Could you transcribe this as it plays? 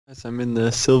Yes, I'm in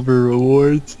the silver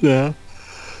rewards now.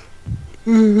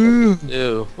 Ew.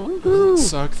 Doesn't it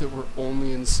suck that we're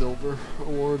only in silver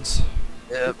awards?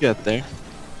 We'll Yep. get there.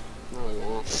 No, we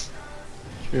won't.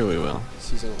 Sure we will.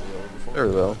 Season will be over before. Sure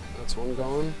we will. That's one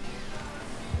gone.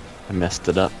 I messed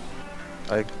it up.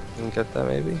 I can get that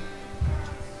maybe.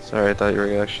 Sorry, I thought you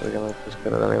were actually gonna just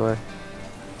get it anyway.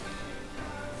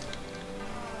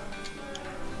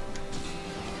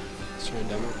 Let's try and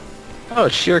demo it. Oh,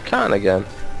 it's Shere Khan again.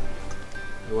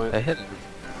 It went. I hit him.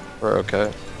 We're okay.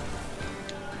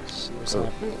 See what's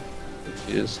happening.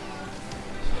 Confused.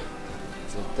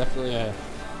 It's definitely a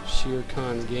Shere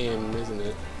Khan game, isn't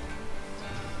it?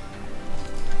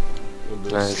 No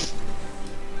boost. Nice.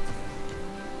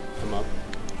 Come up.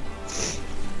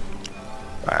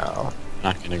 Wow.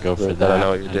 Not gonna go for I that. don't know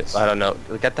what you're doing. That's- I don't know.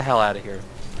 Get the hell out of here.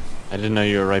 I didn't know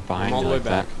you were right I'm behind all me the way like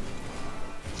back.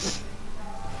 that.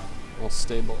 I'll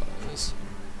stabilize.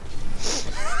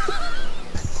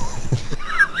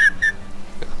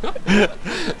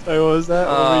 Sorry, what was that?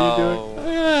 What were you doing?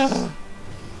 Oh.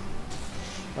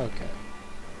 Okay.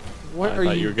 What I are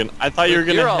thought you? were gonna. I thought you were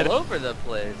gonna You're hit all it. over the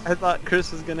place. I thought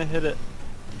Chris was gonna hit it.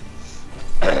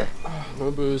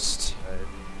 No boost. Alright.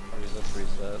 Let's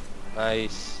reset.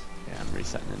 Nice. Yeah, I'm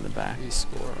resetting in the back. We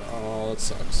score. Oh, that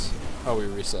sucks. Oh, we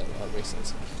reset. Oh, that makes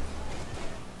sense.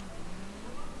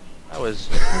 That was.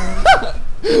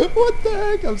 What the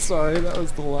heck? I'm sorry. That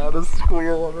was the loudest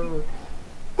squeal I've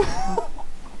ever.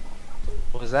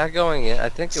 Was that going in? I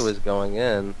think it was going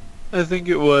in. I think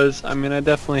it was. I mean, I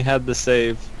definitely had the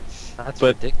save. That's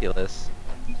But- ridiculous.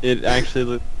 It actually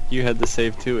looked. You had the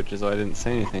save too, which is why I didn't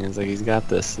say anything. It's like he's got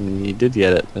this, and he did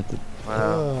get it. But Wow.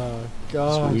 Oh, it's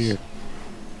gosh. weird.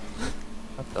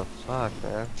 What the fuck,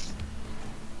 man?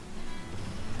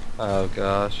 Oh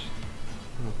gosh.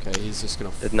 Okay, he's just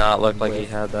gonna. Did not look like he whiff.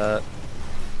 had that.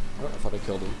 Oh, I thought I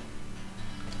killed him.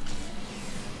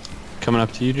 Coming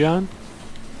up to you, John.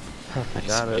 Nice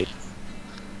Got it. save.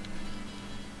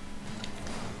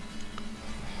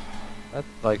 That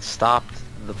like stopped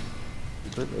the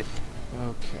completely.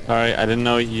 Okay. Sorry, I didn't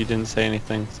know you didn't say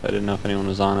anything, so I didn't know if anyone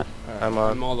was on it. Alright, I'm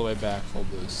on. I'm all the way back, full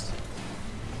boost.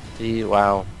 He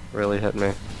wow, really hit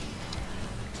me.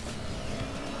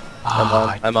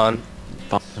 Ah, I'm on.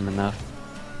 bumped him enough.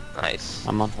 Nice.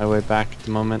 I'm on my way back at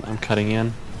the moment. I'm cutting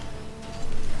in.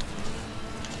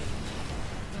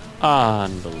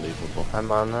 Unbelievable.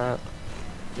 I'm on that.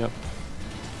 Yep.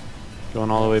 Going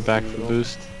all the way back for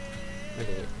boost.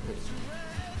 Okay.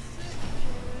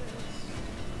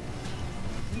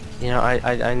 You know,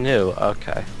 I knew.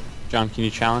 Okay. John, can you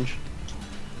challenge?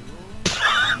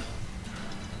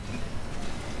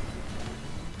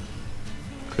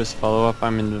 Chris, follow up.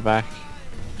 I'm in the back.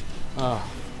 Oh,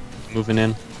 Moving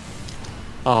in.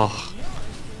 Oh.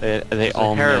 They There's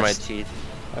all a hair in my missed. teeth.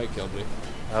 that killed me.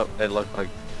 Oh, it looked like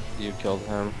you killed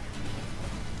him.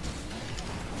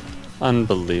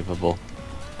 Unbelievable.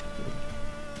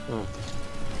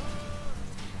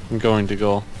 I'm going to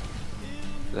goal.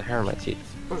 There's a hair in my teeth.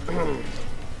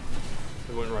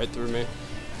 It went right through me.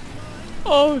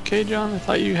 Oh, okay, John. I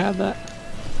thought you had that.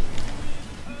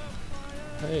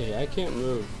 Hey, I can't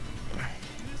move.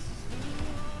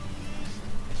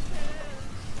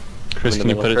 Chris, In the can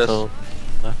you middle, put it Chris.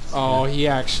 to left? Oh, he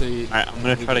actually. Alright, I'm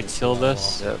gonna try to kill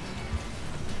this. Yep.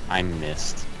 I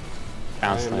missed.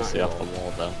 Bounced I am not nicely off the going.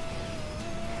 wall, though.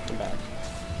 I'm back.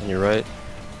 And you're right.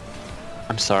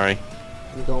 I'm sorry.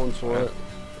 I'm going for it.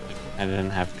 I didn't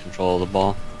have control of the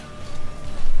ball.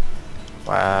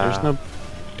 Wow. There's no...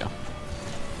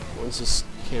 One's just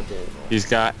camping. He's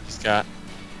got...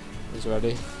 He's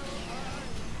ready.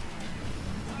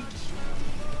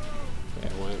 Yeah,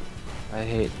 it went. I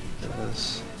hate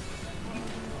this.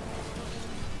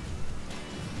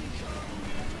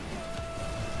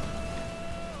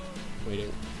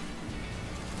 Waiting.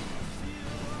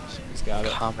 He's got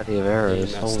it. Comedy of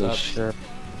errors. messed Holy up. shit.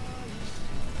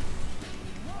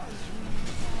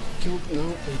 Killed. No,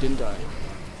 he didn't die.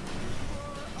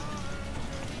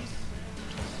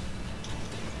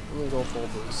 I'm gonna go full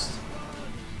boost.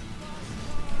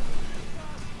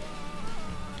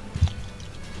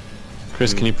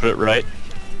 Chris, can you put it right?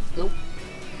 Nope.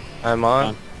 I'm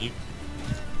on. You...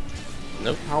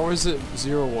 Nope. How is it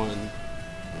 0-1?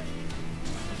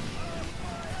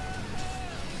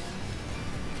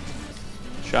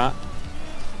 Shot?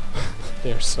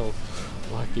 They're so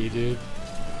lucky, dude.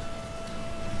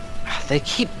 They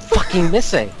keep fucking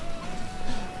missing.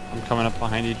 I'm coming up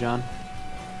behind you, John.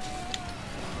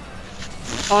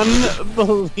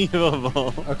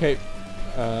 Unbelievable. Okay.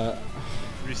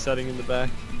 Resetting in the back.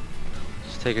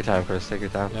 Just take your time, Chris. Take your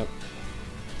time. Yep.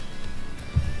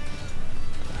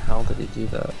 How did he do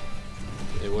that?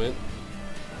 It went.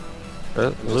 I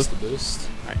Luke, missed the boost.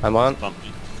 Alright, I'm on. bump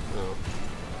me. Oh.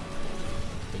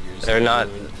 Figures. They're not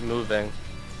Moving. moving.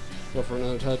 Go for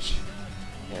another touch.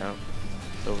 Yeah.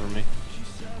 It's over me.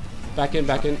 Back in,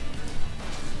 back in.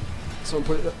 Someone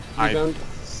put it up. Rebound.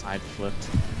 Side flipped.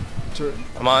 Turn.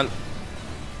 I'm on.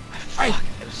 Fuck,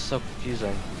 it was so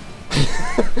confusing.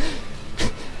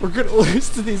 We're gonna lose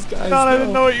to these guys. God, I didn't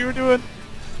now. know what you were doing.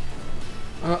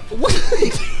 What are they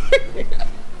doing?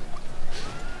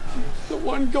 The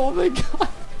one goal they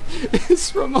got is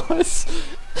from us.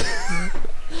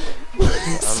 What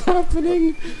is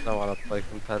happening? I don't want to play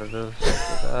competitive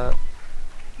after that.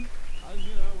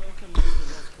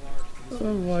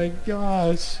 Oh my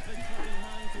gosh.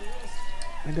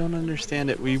 I don't understand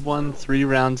it. We won 3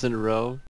 rounds in a row.